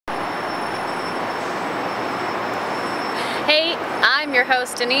Hey, I'm your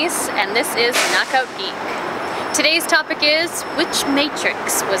host Denise, and this is Knockout Geek. Today's topic is, which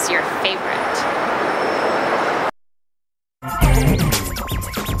Matrix was your favorite?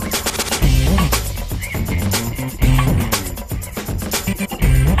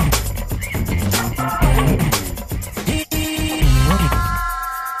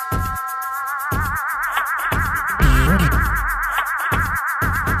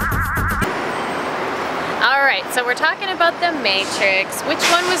 Alright, so we're talking about the Matrix. Which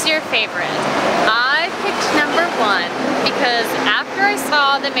one was your favorite? I picked number 1 because after I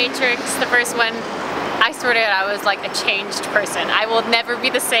saw the Matrix, the first one, I swear to God, I was like a changed person. I will never be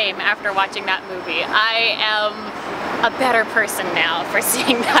the same after watching that movie. I am a better person now for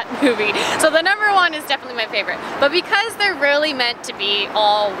seeing that movie. So the number 1 is definitely my favorite. But because they're really meant to be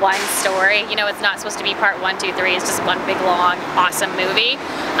all one story, you know, it's not supposed to be part 1, 2, 3, it's just one big long awesome movie,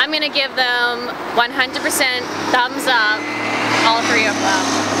 I'm gonna give them 100% thumbs up, all 3 of them.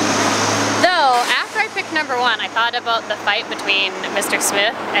 Though, after I picked number 1, I thought about the fight between Mr.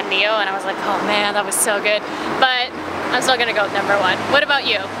 Smith and Neo, and I was like, oh man, that was so good. But I'm still gonna go with number 1. What about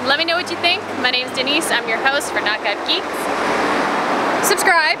you? Let me know what you think. My name's Denise, I'm your host for Knockout Geeks.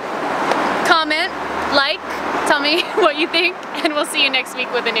 Subscribe, comment, like, tell me what you think, and we'll see you next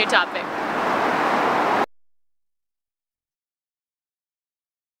week with a new topic.